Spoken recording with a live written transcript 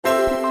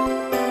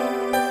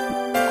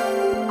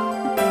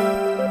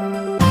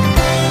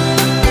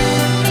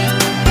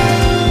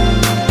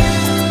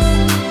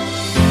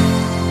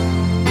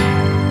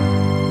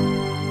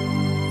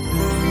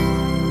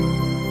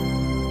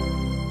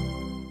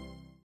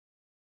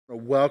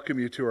Welcome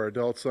you to our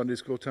adult Sunday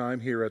school time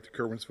here at the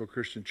Curwensville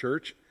Christian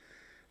Church.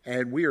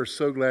 And we are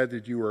so glad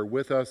that you are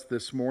with us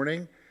this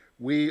morning.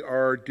 We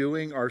are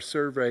doing our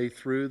survey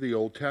through the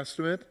Old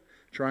Testament,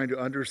 trying to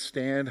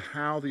understand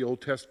how the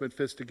Old Testament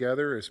fits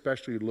together,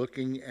 especially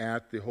looking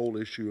at the whole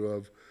issue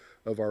of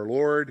our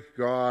Lord,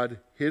 God,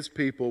 His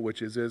people,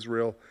 which is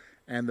Israel,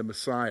 and the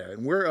Messiah.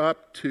 And we're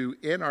up to,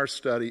 in our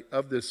study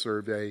of this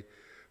survey,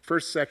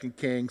 1st, 2nd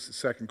Kings,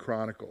 2nd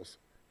Chronicles.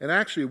 And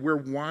actually, we're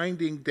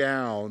winding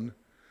down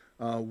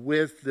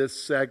with this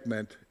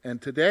segment.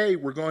 And today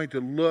we're going to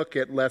look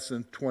at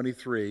lesson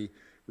 23.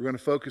 We're going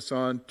to focus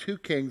on two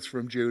kings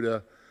from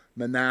Judah,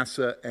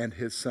 Manasseh and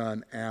his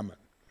son Amon.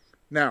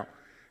 Now,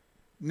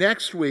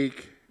 next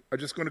week, I'm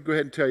just going to go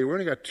ahead and tell you, we're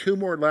only got two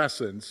more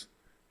lessons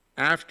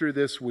after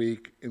this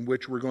week in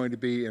which we're going to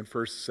be in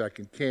 1st,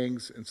 2nd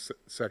Kings and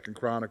 2nd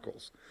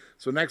Chronicles.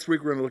 So next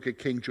week we're going to look at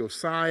King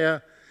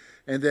Josiah.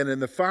 And then in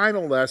the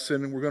final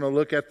lesson, we're going to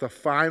look at the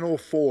final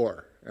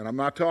four. And I'm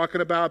not talking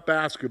about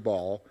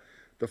basketball.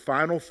 The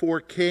final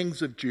four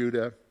kings of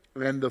Judah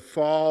and the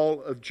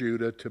fall of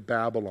Judah to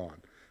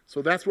Babylon.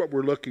 So that's what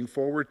we're looking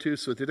forward to.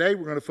 So today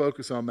we're going to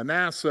focus on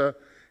Manasseh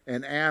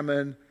and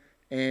Amon,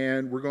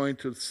 and we're going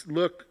to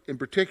look in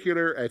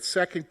particular at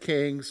 2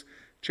 Kings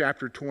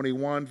chapter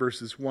 21,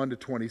 verses 1 to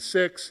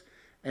 26,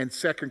 and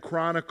 2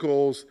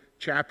 Chronicles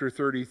chapter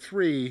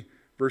 33,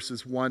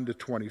 verses 1 to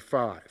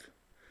 25.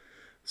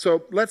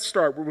 So let's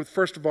start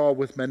first of all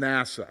with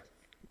Manasseh.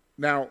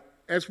 Now,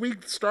 as we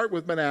start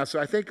with Manasseh,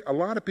 I think a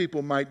lot of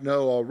people might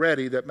know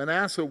already that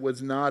Manasseh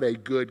was not a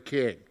good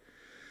king.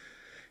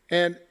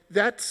 And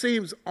that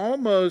seems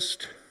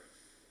almost,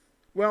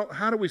 well,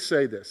 how do we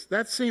say this?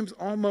 That seems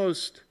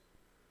almost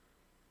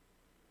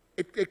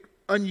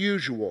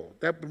unusual.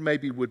 That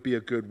maybe would be a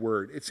good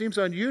word. It seems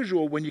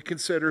unusual when you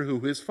consider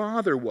who his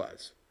father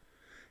was.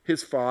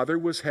 His father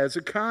was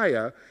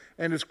Hezekiah,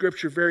 and the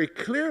scripture very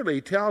clearly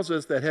tells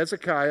us that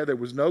Hezekiah, there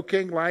was no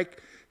king like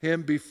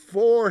him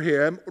before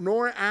him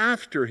nor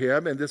after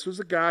him, and this was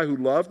a guy who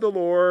loved the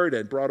Lord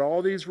and brought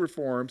all these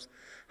reforms.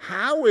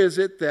 How is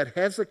it that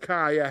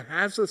Hezekiah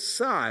has a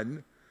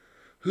son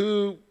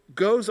who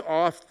goes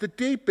off the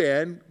deep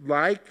end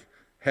like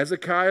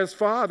Hezekiah's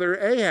father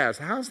Ahaz?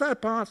 How's that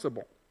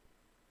possible?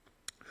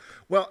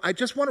 Well, I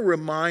just want to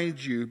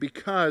remind you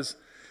because,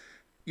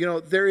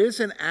 there is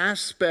an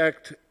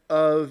aspect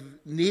of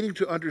needing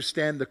to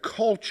understand the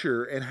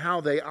culture and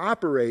how they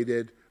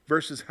operated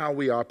versus how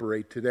we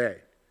operate today.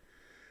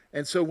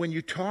 And so when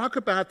you talk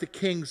about the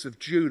kings of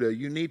Judah,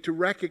 you need to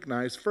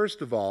recognize,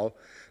 first of all,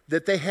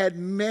 that they had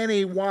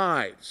many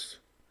wives.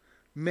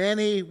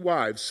 Many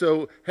wives.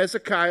 So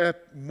Hezekiah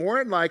more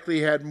than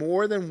likely had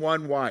more than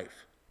one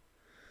wife.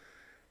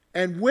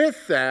 And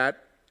with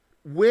that,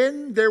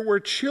 when there were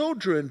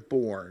children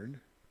born,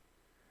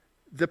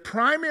 the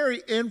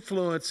primary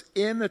influence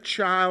in a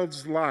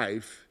child's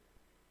life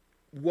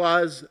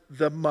was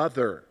the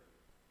mother.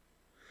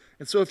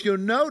 And so if you'll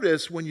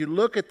notice, when you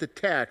look at the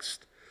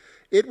text,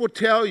 it will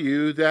tell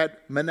you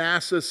that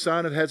Manasseh,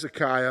 son of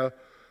Hezekiah,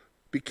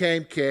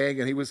 became king,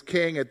 and he was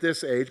king at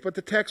this age. But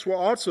the text will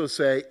also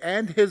say,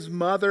 and his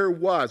mother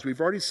was.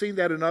 We've already seen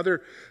that in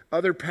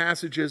other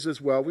passages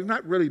as well. We've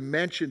not really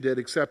mentioned it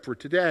except for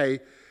today.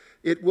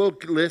 It will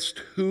list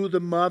who the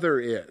mother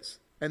is.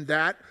 And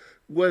that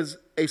was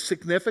a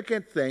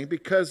significant thing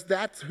because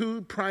that's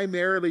who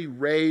primarily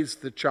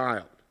raised the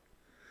child.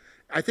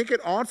 I think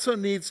it also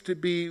needs to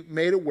be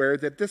made aware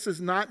that this is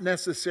not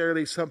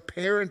necessarily some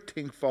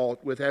parenting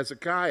fault with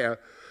Hezekiah,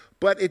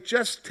 but it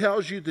just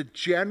tells you the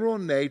general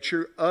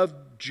nature of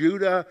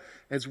Judah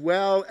as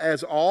well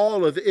as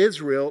all of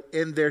Israel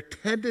in their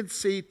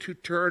tendency to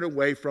turn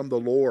away from the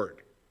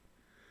Lord.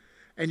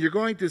 And you're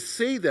going to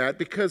see that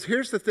because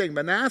here's the thing,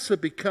 Manasseh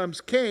becomes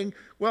king.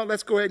 Well,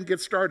 let's go ahead and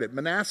get started.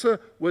 Manasseh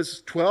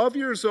was 12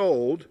 years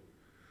old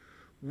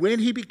when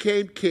he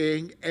became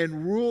king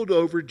and ruled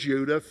over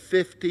Judah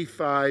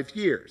 55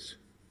 years.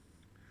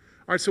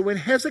 All right, so when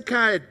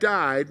Hezekiah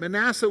died,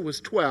 Manasseh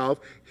was 12.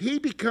 He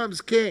becomes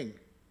king.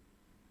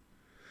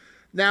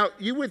 Now,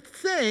 you would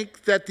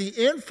think that the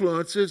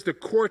influences, the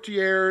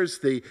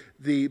courtiers,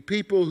 the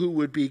people who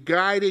would be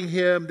guiding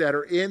him that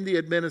are in the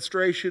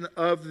administration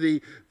of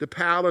the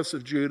palace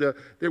of Judah,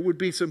 there would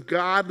be some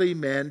godly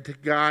men to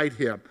guide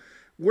him.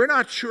 We're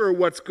not sure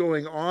what's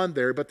going on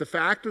there, but the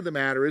fact of the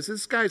matter is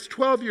this guy's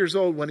 12 years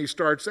old when he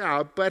starts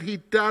out, but he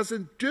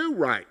doesn't do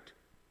right.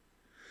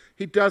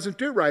 He doesn't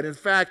do right. In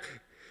fact,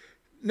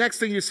 next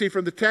thing you see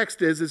from the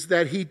text is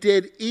that he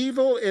did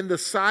evil in the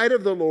sight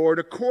of the Lord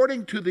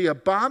according to the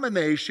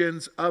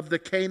abominations of the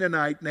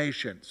Canaanite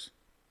nations.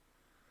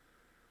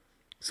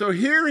 So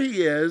here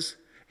he is.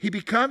 He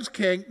becomes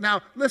king.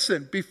 Now,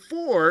 listen,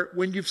 before,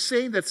 when you've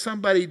seen that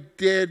somebody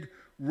did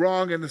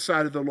wrong in the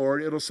sight of the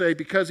Lord, it'll say,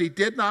 because he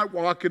did not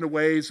walk in the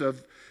ways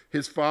of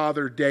his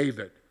father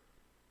David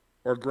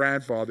or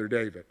grandfather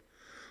David.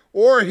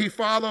 Or he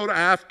followed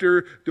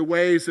after the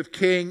ways of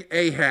King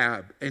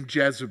Ahab and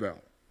Jezebel.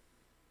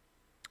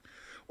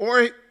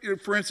 Or,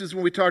 for instance,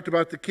 when we talked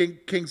about the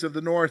kings of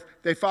the north,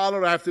 they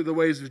followed after the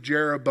ways of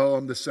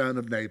Jeroboam, the son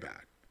of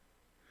Nebat.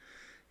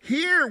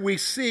 Here we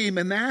see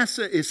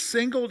Manasseh is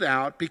singled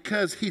out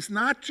because he's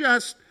not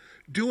just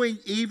doing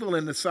evil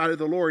in the sight of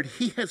the Lord.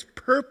 He has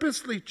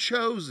purposely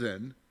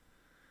chosen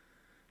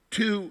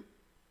to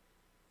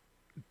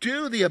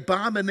do the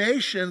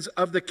abominations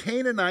of the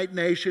Canaanite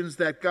nations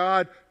that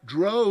God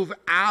drove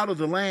out of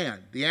the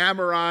land. The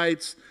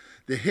Amorites,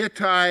 the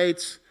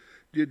Hittites,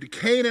 the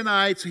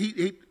Canaanites.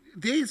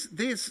 This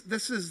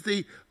is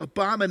the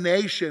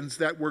abominations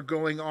that were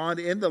going on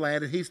in the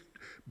land, and he's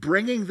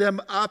bringing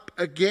them up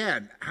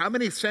again. How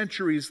many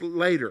centuries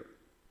later?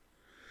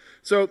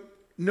 So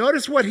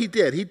notice what he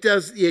did. He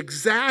does the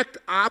exact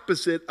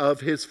opposite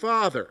of his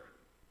father.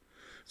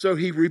 So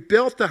he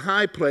rebuilt the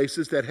high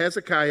places that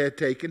Hezekiah had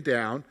taken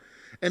down,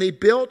 and he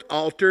built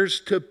altars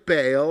to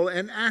Baal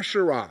and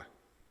Asherah.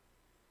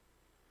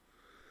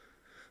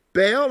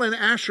 Baal and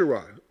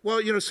Asherah.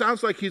 Well,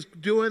 sounds like he's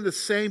doing the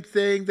same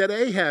thing that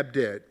Ahab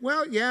did.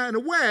 Well, yeah, in a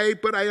way,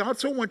 but I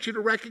also want you to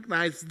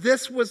recognize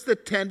this was the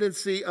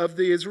tendency of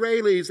the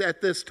Israelis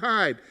at this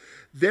time.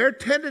 Their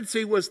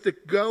tendency was to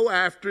go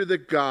after the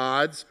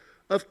gods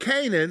of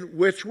Canaan,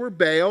 which were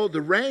Baal,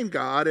 the rain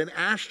god, and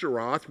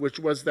Ashtaroth, which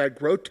was that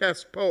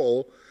grotesque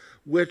pole,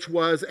 which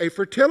was a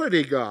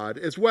fertility god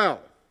as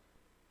well.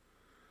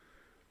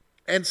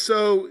 And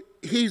so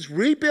he's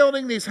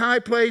rebuilding these high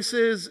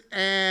places,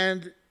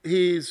 and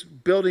he's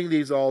building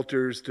these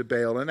altars to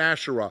Baal and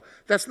Asherah.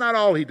 That's not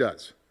all he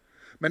does.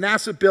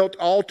 Manasseh built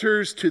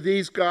altars to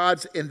these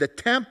gods in the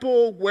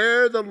temple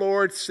where the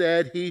Lord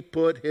said he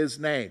put his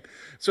name.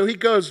 So he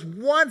goes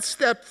one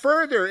step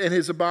further in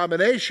his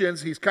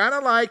abominations. He's kind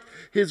of like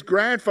his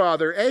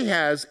grandfather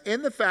Ahaz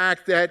in the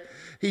fact that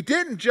he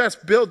didn't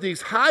just build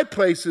these high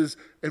places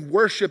and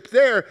worship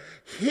there.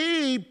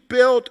 He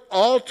built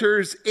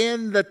altars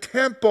in the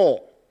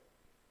temple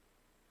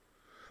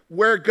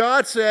where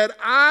God said,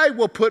 I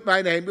will put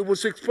my name. It was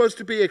supposed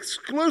to be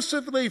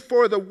exclusively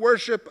for the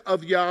worship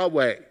of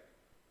Yahweh.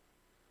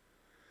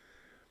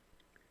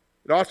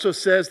 It also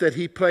says that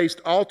he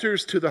placed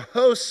altars to the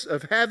hosts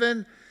of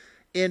heaven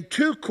in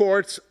 2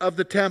 courts of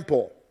the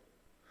temple.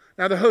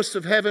 Now, the hosts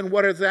of heaven,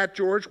 what is that,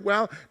 George?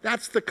 Well,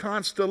 that's the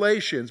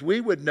constellations. We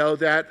would know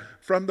that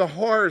from the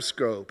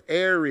horoscope.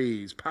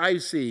 Aries,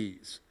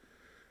 Pisces,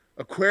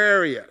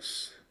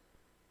 Aquarius.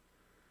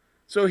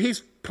 So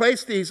he's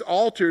placed these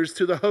altars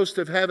to the host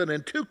of heaven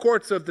in 2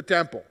 courts of the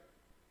temple.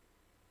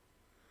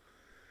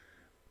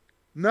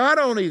 Not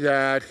only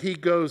that, he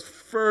goes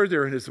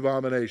further in his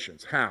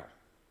abominations. How?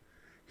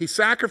 He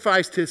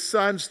sacrificed his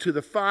sons to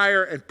the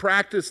fire and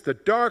practiced the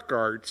dark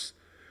arts,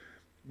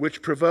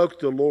 which provoked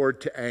the Lord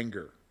to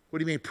anger. What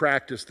do you mean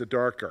practice the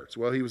dark arts?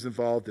 Well, he was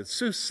involved in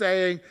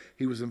soothsaying.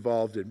 He was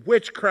involved in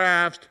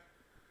witchcraft.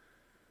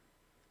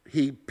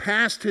 He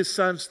passed his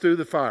sons through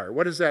the fire.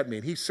 What does that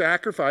mean? He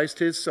sacrificed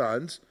his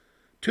sons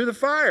to the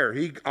fire.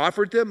 He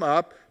offered them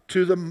up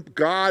to the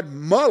god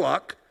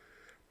Moloch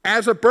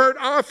as a burnt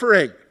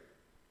offering.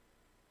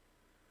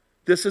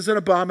 This is an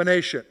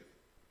abomination.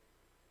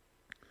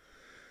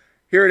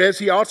 Here it is.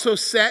 He also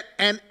set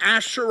an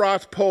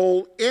Asheroth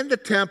pole in the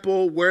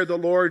temple where the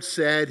Lord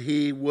said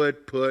he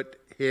would put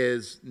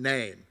his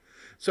name.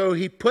 So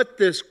he put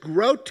this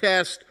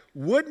grotesque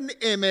wooden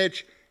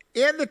image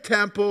in the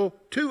temple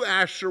to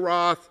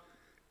Asheroth.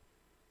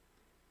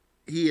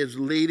 He is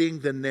leading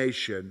the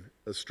nation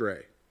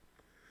astray.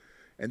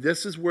 And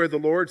this is where the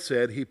Lord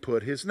said he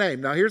put his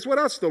name. Now here's what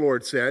else the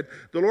Lord said.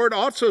 The Lord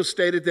also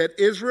stated that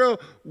Israel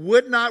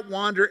would not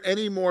wander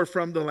anymore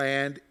from the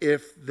land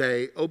if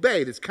they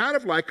obeyed. It's kind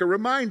of like a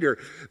reminder.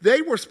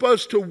 They were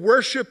supposed to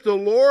worship the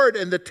Lord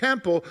in the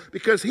temple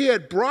because he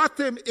had brought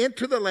them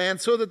into the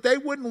land so that they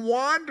wouldn't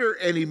wander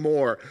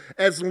anymore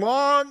as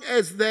long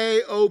as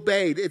they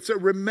obeyed. It's a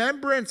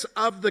remembrance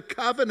of the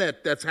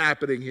covenant that's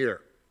happening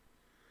here.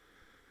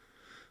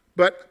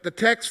 But the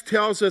text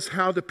tells us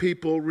how the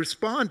people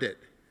responded.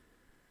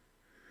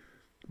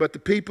 But the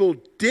people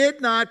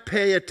did not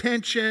pay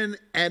attention,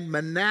 and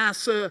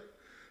Manasseh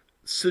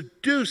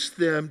seduced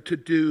them to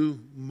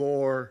do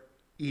more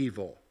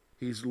evil.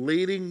 He's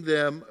leading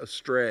them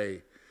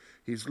astray.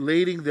 He's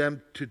leading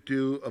them to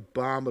do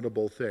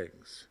abominable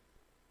things.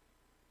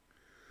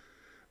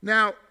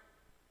 Now,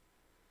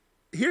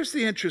 here's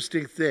the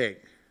interesting thing.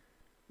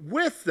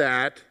 With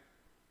that,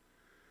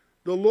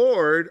 the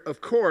Lord, of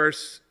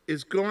course,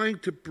 is going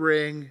to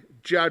bring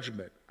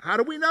judgment. How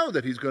do we know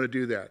that he's going to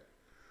do that?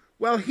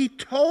 Well, he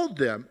told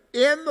them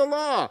in the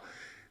law.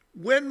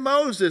 When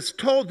Moses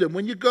told them,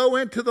 when you go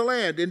into the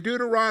land, in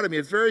Deuteronomy,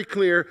 it's very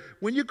clear,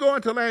 when you go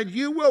into the land,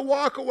 you will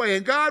walk away,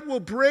 and God will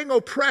bring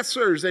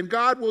oppressors, and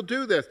God will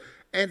do this.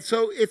 And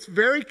so it's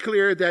very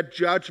clear that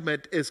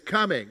judgment is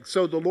coming.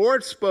 So the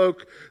Lord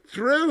spoke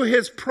through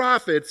his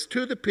prophets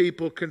to the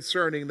people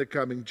concerning the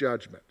coming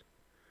judgment.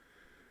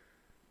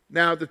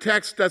 Now, the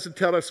text doesn't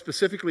tell us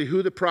specifically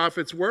who the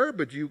prophets were,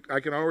 but I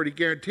can already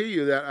guarantee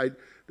you that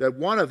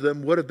one of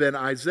them would have been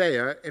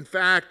Isaiah. In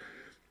fact,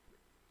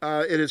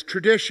 it is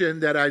tradition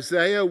that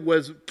Isaiah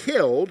was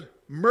killed,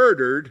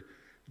 murdered,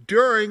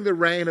 during the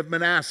reign of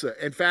Manasseh.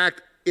 In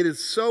fact, it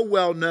is so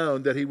well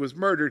known that he was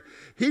murdered.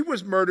 He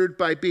was murdered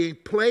by being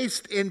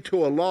placed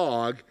into a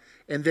log,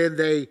 and then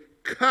they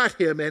cut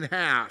him in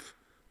half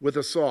with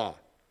a saw.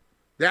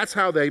 That's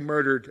how they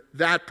murdered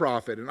that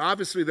prophet. And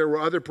obviously there were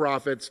other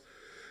prophets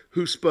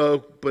who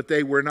spoke, but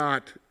they were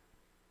not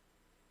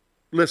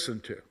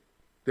listened to.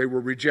 They were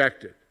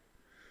rejected.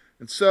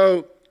 And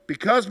so,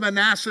 because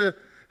Manasseh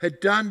had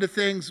done the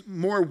things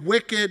more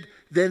wicked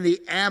than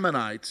the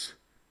Ammonites,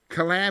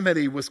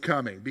 calamity was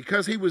coming.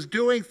 Because he was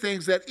doing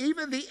things that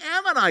even the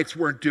Ammonites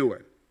weren't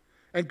doing.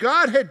 And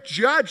God had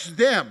judged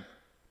them.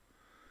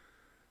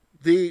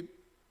 The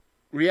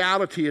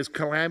reality is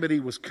calamity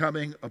was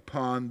coming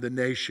upon the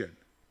nation.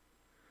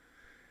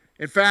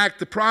 In fact,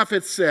 the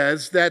prophet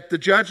says that the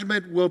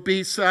judgment will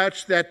be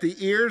such that the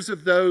ears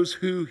of those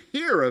who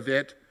hear of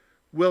it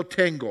will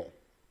tingle.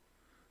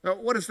 Now,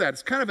 what is that?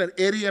 It's kind of an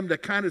idiom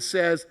that kind of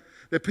says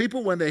that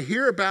people, when they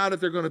hear about it,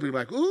 they're going to be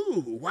like,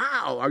 ooh,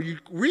 wow, are you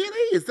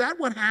really? Is that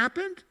what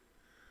happened?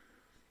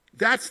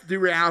 That's the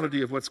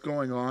reality of what's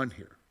going on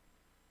here.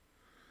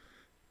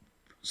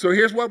 So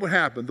here's what would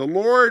happen. The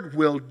Lord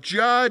will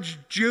judge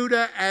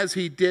Judah as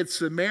he did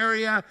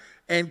Samaria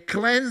and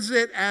cleanse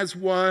it as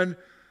one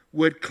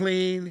would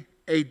clean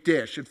a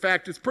dish. In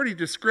fact, it's pretty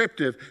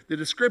descriptive. The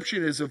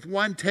description is of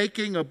one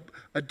taking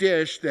a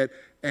dish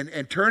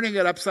and turning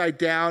it upside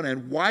down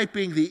and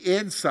wiping the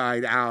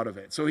inside out of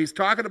it. So he's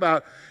talking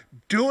about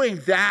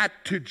doing that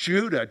to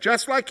Judah,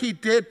 just like he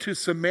did to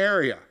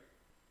Samaria,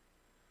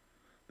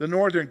 the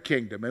northern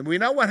kingdom. And we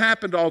know what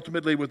happened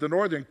ultimately with the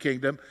northern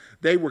kingdom.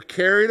 They were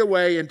carried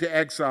away into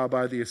exile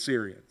by the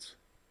Assyrians.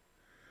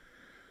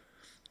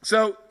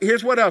 So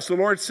here's what else. The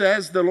Lord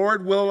says the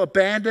Lord will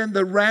abandon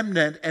the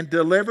remnant and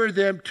deliver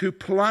them to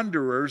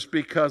plunderers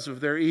because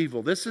of their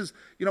evil. This is,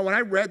 when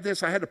I read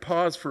this, I had to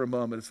pause for a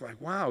moment. It's like,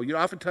 wow,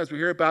 oftentimes we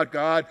hear about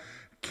God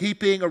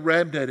keeping a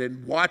remnant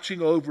and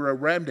watching over a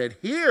remnant.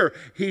 Here,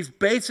 he's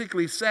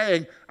basically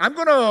saying, I'm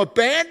going to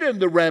abandon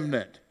the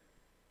remnant.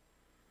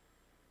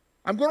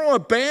 I'm going to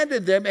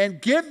abandon them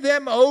and give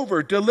them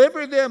over,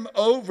 deliver them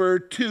over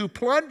to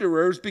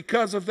plunderers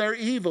because of their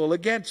evil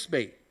against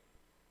me.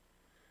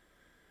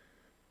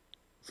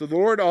 So the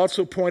Lord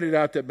also pointed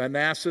out that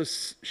Manasseh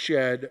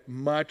shed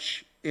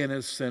much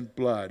innocent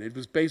blood. It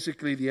was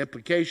basically, the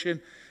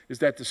implication is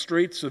that the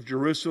streets of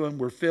Jerusalem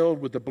were filled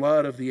with the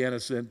blood of the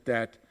innocent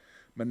that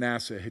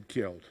Manasseh had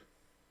killed.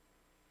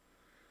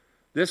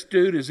 This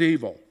dude is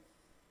evil.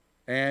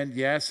 And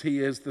yes, he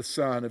is the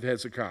son of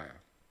Hezekiah.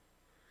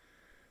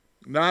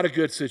 Not a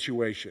good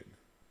situation.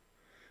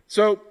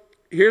 So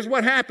here's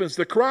what happens.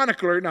 The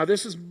chronicler, now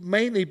this has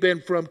mainly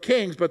been from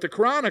Kings, but the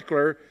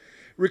chronicler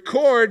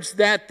records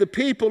that the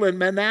people in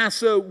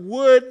Manasseh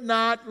would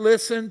not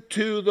listen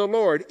to the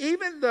Lord,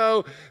 even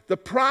though the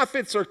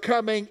prophets are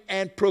coming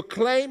and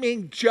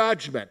proclaiming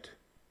judgment.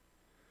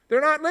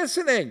 They're not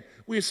listening.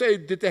 We say,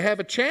 did they have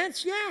a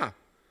chance? Yeah.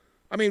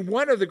 I mean,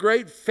 one of the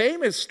great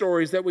famous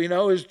stories that we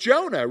know is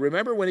Jonah.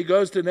 Remember when he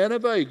goes to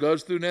Nineveh? He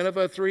goes through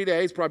Nineveh 3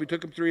 days. Probably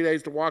took him 3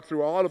 days to walk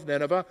through all of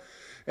Nineveh.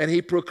 And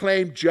he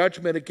proclaimed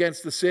judgment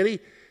against the city.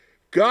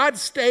 God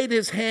stayed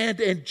his hand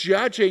in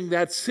judging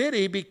that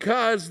city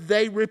because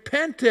they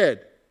repented.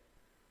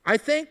 I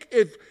think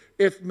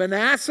if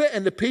Manasseh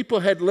and the people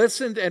had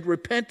listened and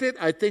repented,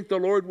 I think the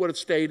Lord would have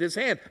stayed his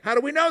hand. How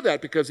do we know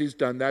that? Because he's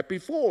done that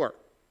before.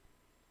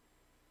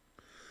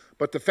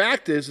 But the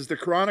fact is the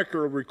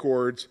chronicler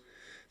records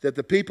that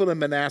the people in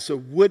Manasseh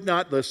would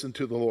not listen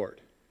to the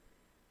Lord.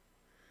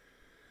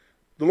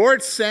 The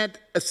Lord sent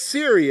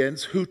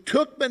Assyrians who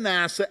took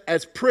Manasseh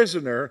as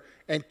prisoner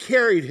and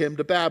carried him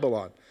to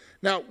Babylon.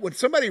 Now, when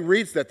somebody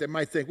reads that, they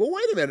might think, well,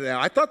 wait a minute now.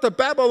 I thought the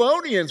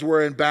Babylonians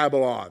were in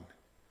Babylon.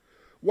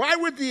 Why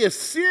would the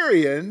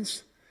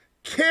Assyrians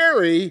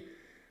carry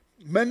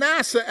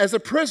Manasseh as a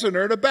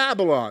prisoner to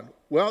Babylon?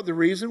 Well, the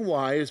reason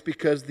why is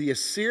because the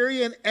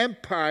Assyrian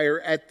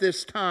Empire at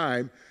this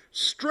time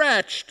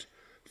stretched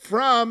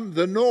from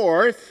the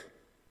north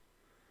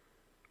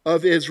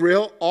of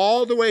Israel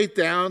all the way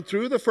down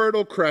through the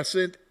Fertile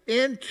Crescent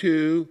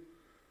into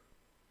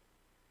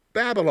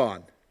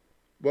Babylon,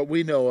 what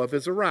we know of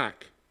as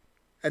Iraq.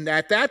 And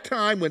at that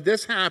time, when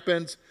this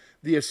happens,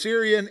 the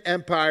Assyrian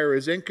Empire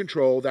is in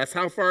control. That's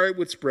how far it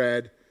would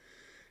spread.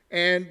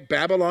 And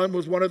Babylon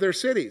was one of their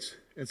cities.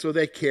 And so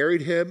they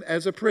carried him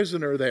as a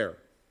prisoner there.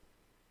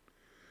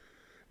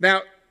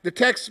 Now, the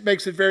text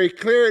makes it very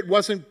clear it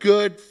wasn't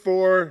good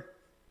for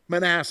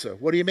Manasseh.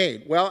 What do you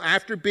mean? Well,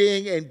 after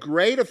being in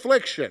great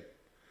affliction,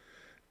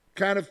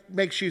 kind of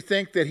makes you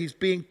think that he's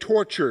being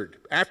tortured.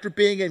 After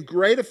being in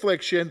great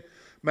affliction,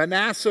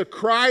 Manasseh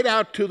cried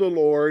out to the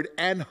Lord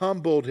and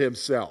humbled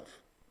himself.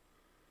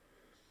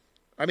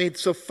 I mean,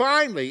 so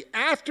finally,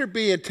 after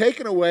being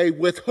taken away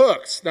with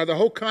hooks, now the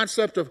whole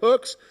concept of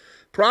hooks,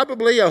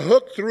 probably a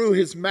hook through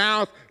his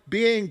mouth,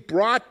 being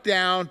brought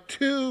down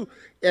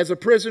as a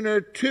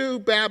prisoner to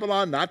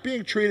Babylon, not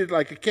being treated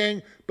like a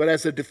king, but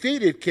as a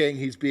defeated king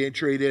he's being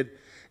treated.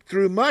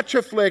 Through much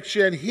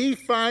affliction, he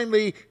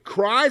finally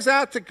cries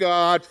out to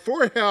God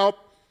for help,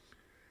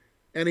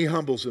 and he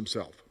humbles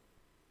himself.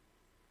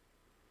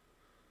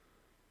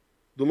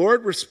 The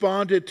Lord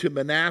responded to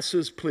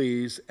Manasseh's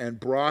pleas and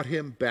brought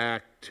him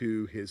back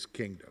to his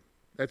kingdom.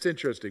 That's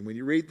interesting. When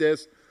you read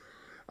this,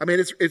 I mean,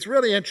 it's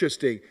really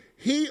interesting.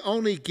 He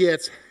only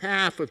gets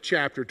half of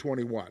chapter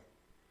 21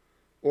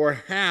 or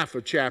half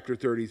of chapter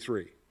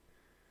 33.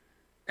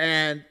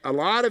 And a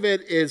lot of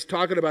it is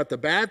talking about the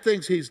bad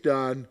things he's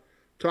done,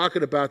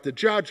 talking about the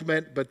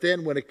judgment, but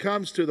then when it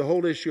comes to the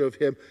whole issue of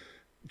him,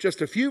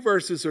 just a few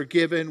verses are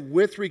given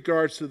with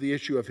regards to the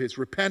issue of his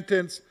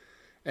repentance,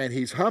 and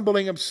he's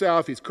humbling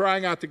himself, he's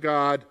crying out to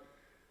God.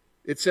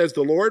 It says,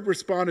 the Lord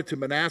responded to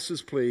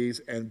Manasseh's pleas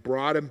and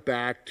brought him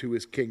back to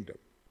his kingdom.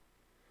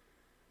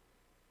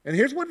 And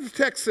here's what the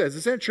text says.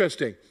 It's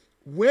interesting.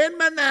 When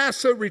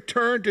Manasseh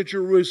returned to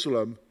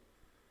Jerusalem,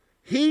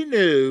 he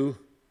knew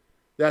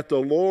that the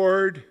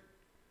Lord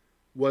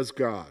was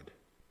God.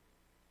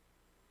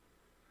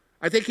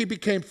 I think he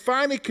became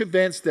finally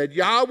convinced that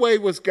Yahweh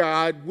was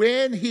God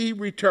when he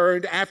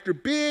returned after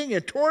being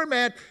in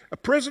torment, a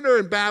prisoner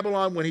in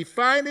Babylon. When he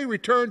finally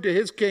returned to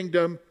his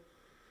kingdom,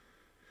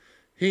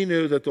 he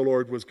knew that the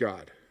Lord was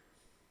God.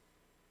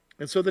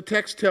 And so the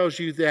text tells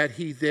you that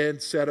he then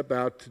set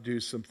about to do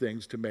some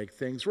things to make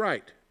things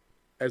right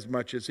as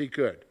much as he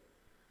could.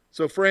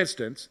 So for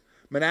instance,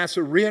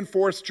 Manasseh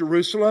reinforced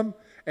Jerusalem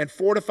and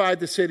fortified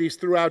the cities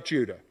throughout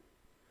Judah.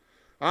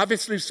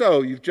 Obviously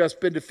so. You've just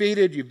been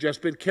defeated. You've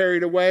just been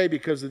carried away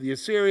because of the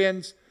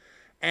Assyrians.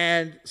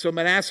 And so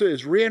Manasseh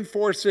is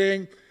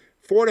reinforcing,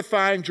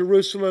 fortifying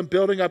Jerusalem,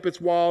 building up its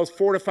walls,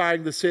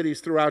 fortifying the cities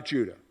throughout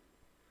Judah.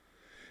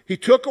 He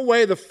took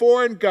away the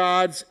foreign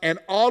gods and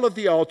all of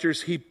the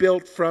altars he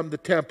built from the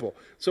temple.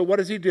 So what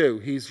does he do?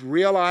 He's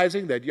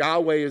realizing that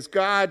Yahweh is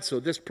God, so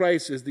this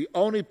place is the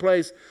only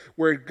place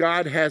where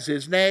God has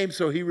his name.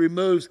 So he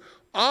removes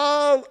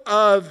all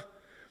of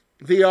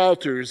the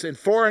altars and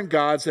foreign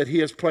gods that he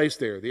has placed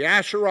there. The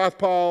Asheroth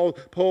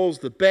poles,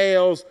 the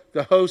Baals,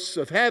 the hosts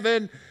of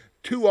heaven,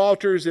 2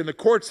 altars in the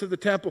courts of the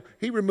temple.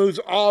 He removes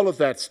all of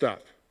that stuff.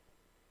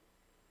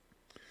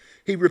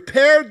 He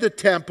repaired the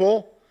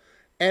temple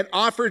and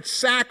offered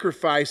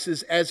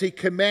sacrifices as he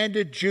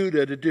commanded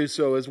Judah to do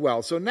so as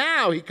well. So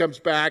now he comes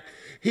back,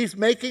 he's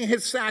making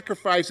his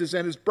sacrifices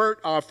and his burnt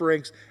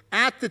offerings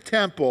at the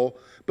temple,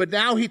 but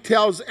now he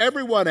tells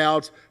everyone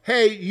else,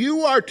 hey,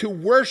 you are to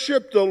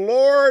worship the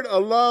Lord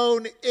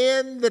alone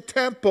in the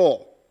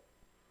temple.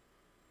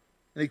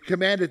 And he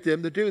commanded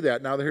them to do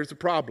that. Now here's the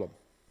problem.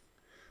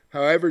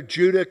 However,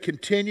 Judah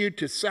continued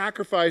to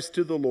sacrifice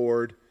to the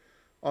Lord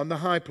on the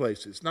high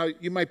places. Now,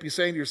 you might be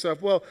saying to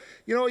yourself, well,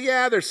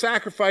 they're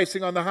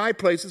sacrificing on the high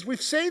places.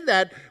 We've seen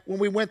that when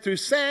we went through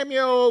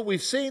Samuel.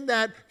 We've seen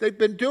that they've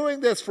been doing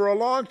this for a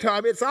long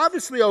time. It's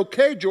obviously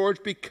okay,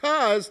 George,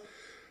 because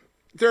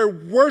they're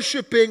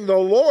worshiping the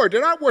Lord. They're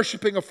not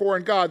worshiping a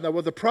foreign god. Now,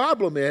 what the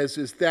problem is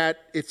that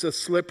it's a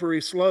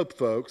slippery slope,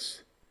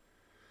 folks.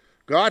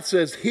 God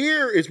says,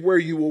 here is where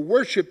you will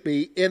worship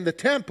me, in the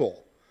temple.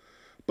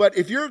 But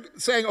if you're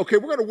saying, okay,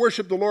 we're going to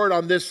worship the Lord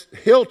on this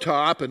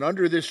hilltop and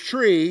under this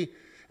tree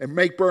and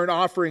make burnt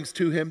offerings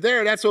to him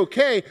there, that's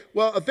okay.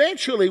 Well,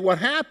 eventually what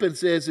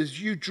happens is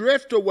you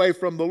drift away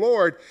from the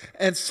Lord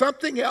and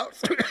something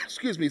else,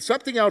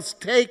 something else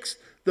takes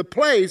the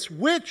place,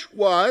 which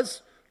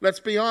was, let's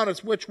be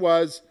honest, which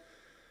was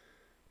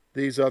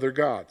these other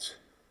gods.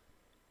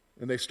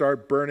 And they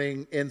start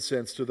burning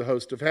incense to the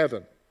host of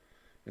heaven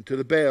and to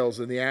the Baals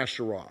and the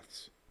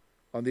Asheroths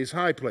on these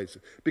high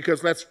places.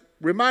 Because let's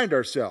remind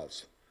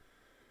ourselves,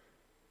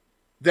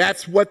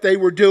 that's what they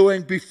were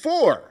doing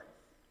before,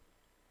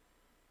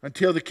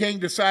 until the king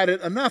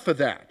decided enough of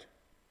that.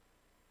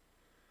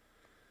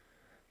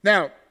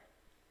 Now,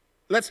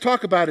 let's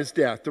talk about his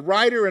death. The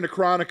writer and the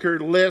chronicler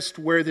list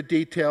where the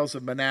details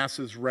of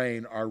Manasseh's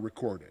reign are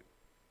recorded.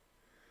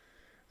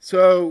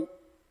 So,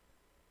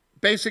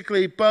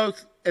 basically,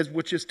 both,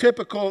 which is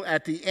typical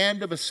at the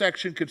end of a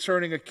section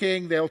concerning a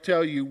king, they'll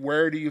tell you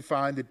where do you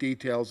find the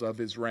details of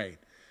his reign.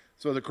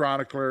 So the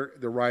chronicler,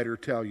 the writer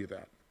tell you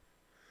that.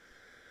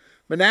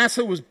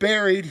 Manasseh was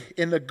buried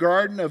in the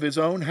garden of his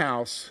own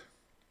house,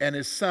 and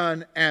his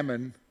son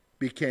Amon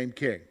became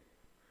king.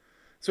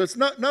 So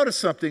notice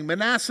something.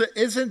 Manasseh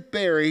isn't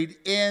buried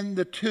in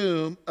the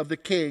tomb of the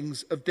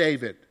kings of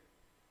David.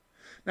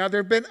 Now,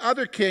 there have been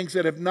other kings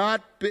that have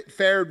not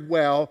fared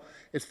well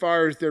as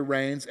far as their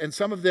reigns, and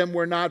some of them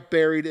were not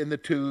buried in the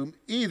tomb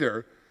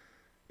either.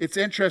 It's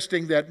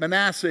interesting that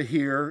Manasseh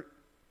here,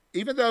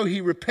 even though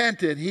he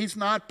repented, he's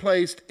not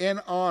placed in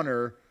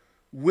honor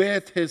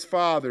with his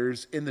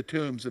fathers in the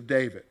tombs of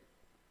David.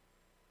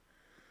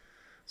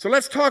 So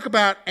let's talk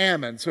about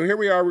Amon. So here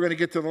we are, we're going to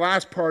get to the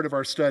last part of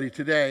our study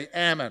today,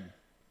 Amon.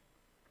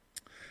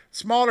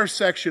 Smaller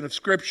section of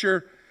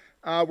Scripture.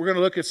 We're going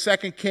to look at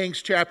 2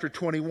 Kings chapter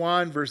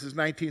 21, verses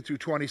 19 through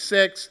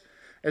 26,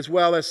 as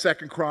well as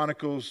 2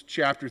 Chronicles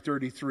chapter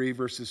 33,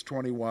 verses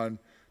 21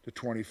 to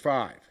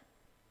 25.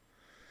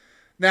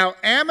 Now,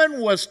 Amon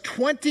was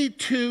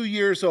 22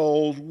 years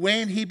old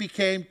when he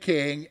became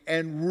king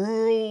and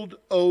ruled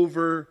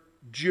over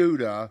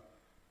Judah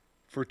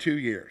for 2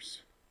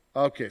 years.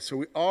 Okay, so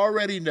we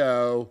already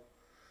know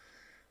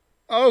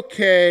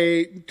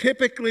Okay,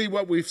 typically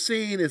what we've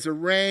seen is a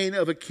reign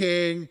of a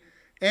king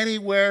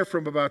anywhere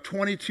from about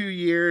 22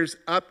 years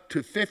up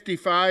to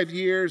 55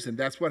 years, and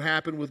that's what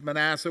happened with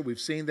Manasseh. We've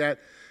seen that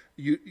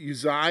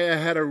Uzziah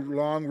had a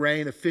long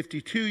reign of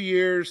 52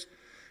 years.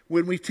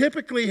 When we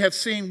typically have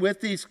seen with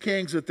these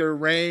kings that their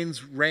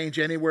reigns range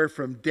anywhere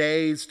from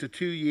days to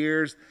 2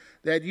 years,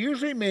 that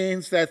usually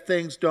means that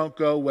things don't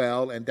go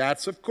well, and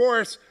that's, of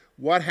course,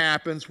 what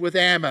happens with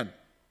Amon.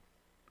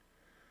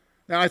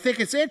 Now, I think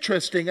it's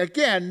interesting.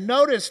 Again,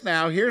 notice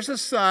now, here's a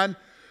son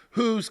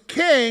whose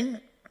king,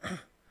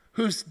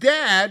 whose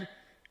dad,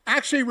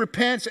 actually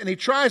repents and he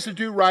tries to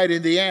do right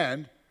in the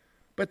end,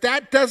 but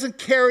that doesn't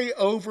carry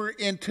over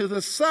into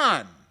the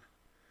son.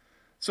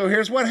 So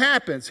here's what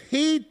happens.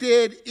 He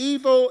did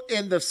evil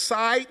in the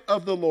sight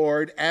of the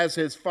Lord as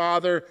his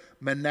father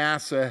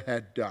Manasseh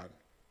had done.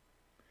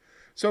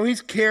 So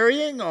he's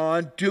carrying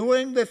on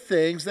doing the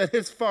things that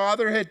his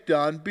father had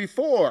done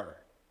before.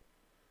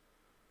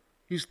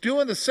 He's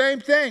doing the same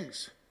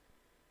things.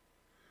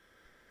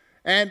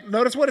 And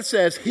notice what it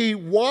says. He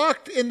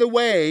walked in the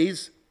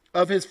ways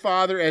of his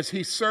father as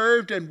he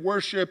served and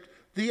worshiped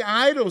the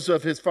idols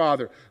of his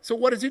father. So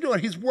what is he doing?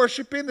 He's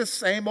worshiping the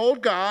same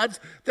old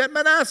gods that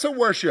Manasseh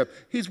worshiped.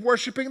 He's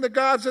worshiping the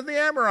gods of the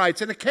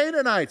Amorites and the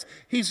Canaanites.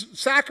 He's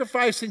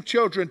sacrificing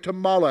children to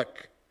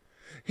Moloch.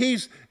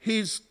 He's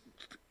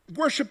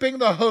worshiping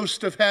the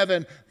host of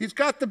heaven. He's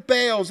got the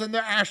Baals and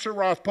the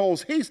Asheroth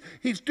poles.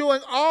 He's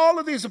doing all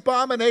of these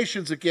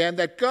abominations again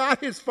that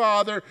got his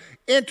father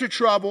into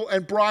trouble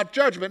and brought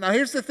judgment. Now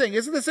here's the thing.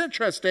 Isn't this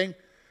interesting?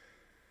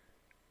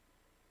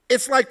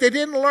 It's like they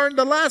didn't learn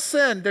the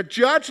lesson. The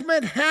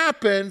judgment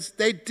happens.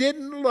 They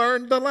didn't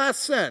learn the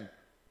lesson.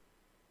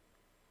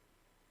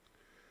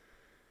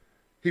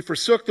 He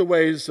forsook the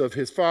ways of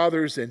his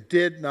fathers and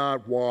did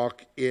not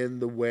walk in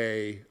the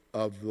way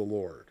of the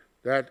Lord.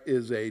 That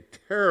is a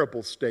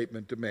terrible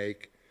statement to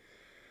make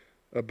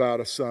about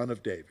a son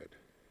of David.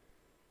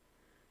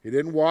 He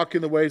didn't walk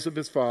in the ways of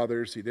his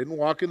fathers. He didn't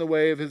walk in the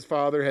way of his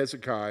father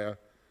Hezekiah.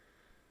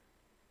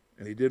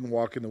 And he didn't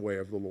walk in the way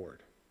of the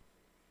Lord.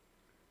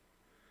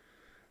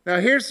 Now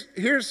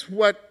here's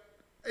what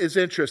is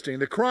interesting.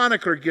 The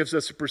chronicler gives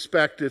us a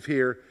perspective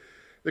here.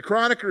 The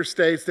chronicler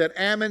states that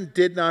Amon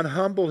did not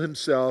humble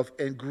himself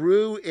and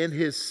grew in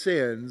his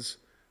sins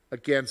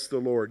against the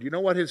Lord. You know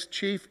what his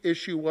chief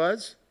issue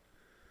was?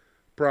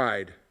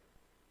 Pride.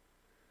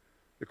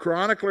 The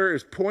chronicler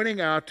is pointing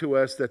out to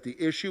us that the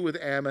issue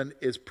with Amon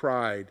is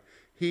pride.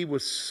 He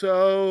was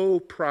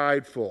so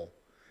prideful.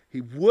 He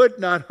would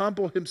not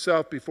humble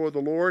himself before the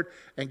Lord,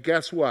 and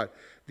guess what?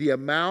 The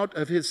amount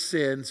of his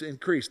sins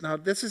increased. Now,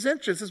 this is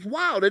interesting. This is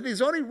wild, and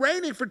he's only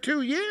reigning for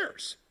 2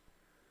 years.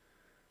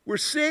 We're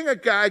seeing a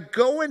guy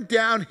going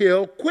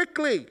downhill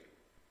quickly.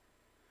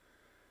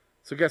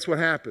 So guess what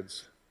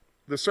happens?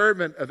 The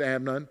servant of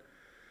Amnon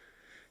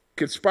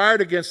conspired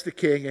against the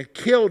king and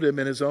killed him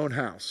in his own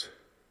house.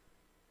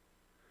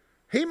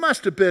 He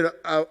must have been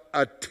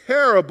a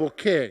terrible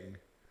king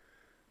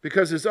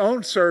because his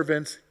own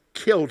servants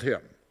killed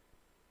him.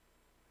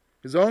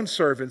 His own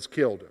servants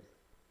killed him.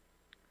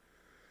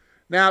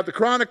 Now, the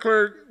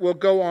chronicler will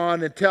go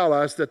on and tell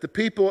us that the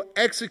people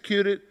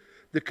executed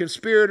the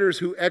conspirators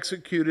who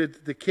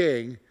executed the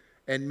king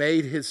and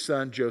made his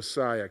son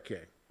Josiah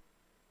king.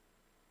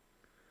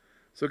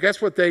 So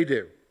guess what they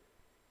do?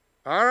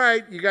 All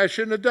right, you guys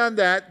shouldn't have done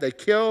that. They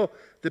kill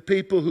the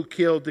people who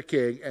killed the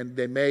king, and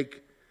they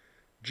make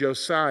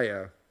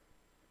Josiah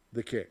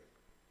the king.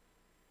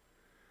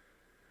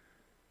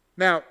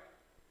 Now,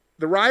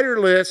 the writer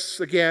lists,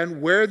 again,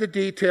 where the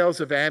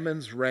details of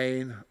Amon's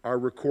reign are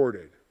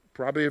recorded.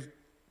 Probably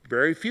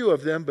very few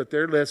of them, but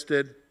they're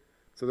listed.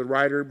 So the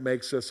writer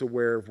makes us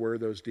aware of where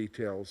those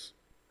details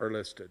are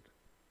listed.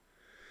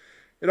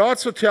 It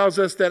also tells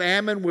us that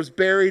Amon was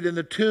buried in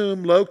the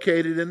tomb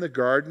located in the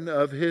garden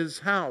of his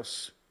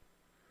house.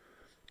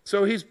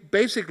 So he's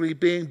basically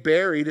being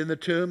buried in the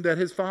tomb that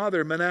his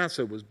father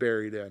Manasseh was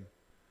buried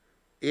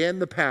in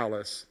the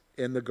palace,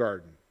 in the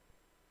garden.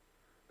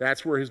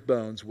 That's where his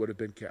bones would have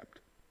been kept.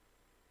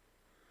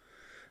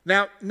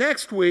 Now,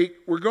 next week,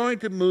 we're going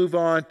to move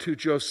on to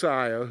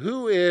Josiah,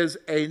 who is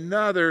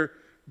another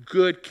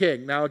good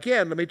king. Now,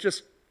 again, let me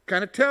just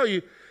kind of tell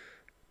you,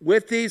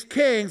 with these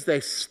kings, they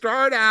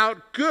start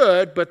out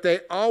good, but they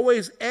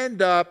always end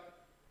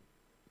up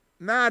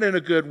not in a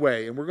good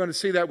way. And we're going to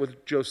see that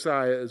with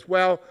Josiah as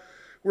well.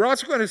 We're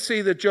also going to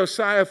see that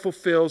Josiah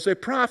fulfills a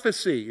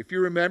prophecy. If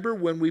you remember,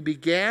 when we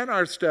began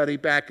our study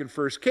back in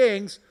 1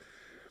 Kings,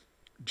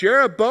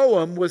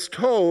 Jeroboam was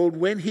told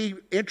when he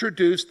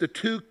introduced the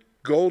 2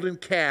 golden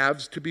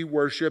calves to be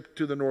worshipped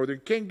to the northern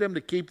kingdom to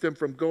keep them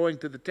from going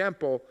to the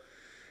temple,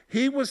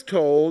 he was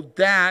told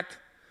that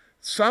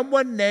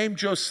someone named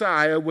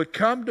Josiah would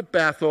come to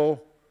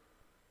Bethel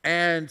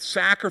and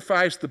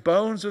sacrifice the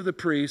bones of the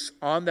priests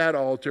on that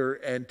altar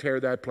and tear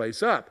that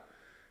place up.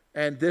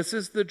 And this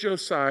is the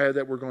Josiah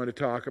that we're going to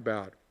talk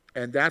about.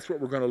 And that's what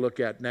we're going to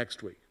look at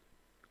next week.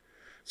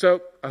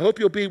 So I hope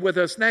you'll be with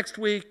us next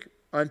week.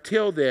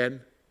 Until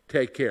then,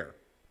 take care.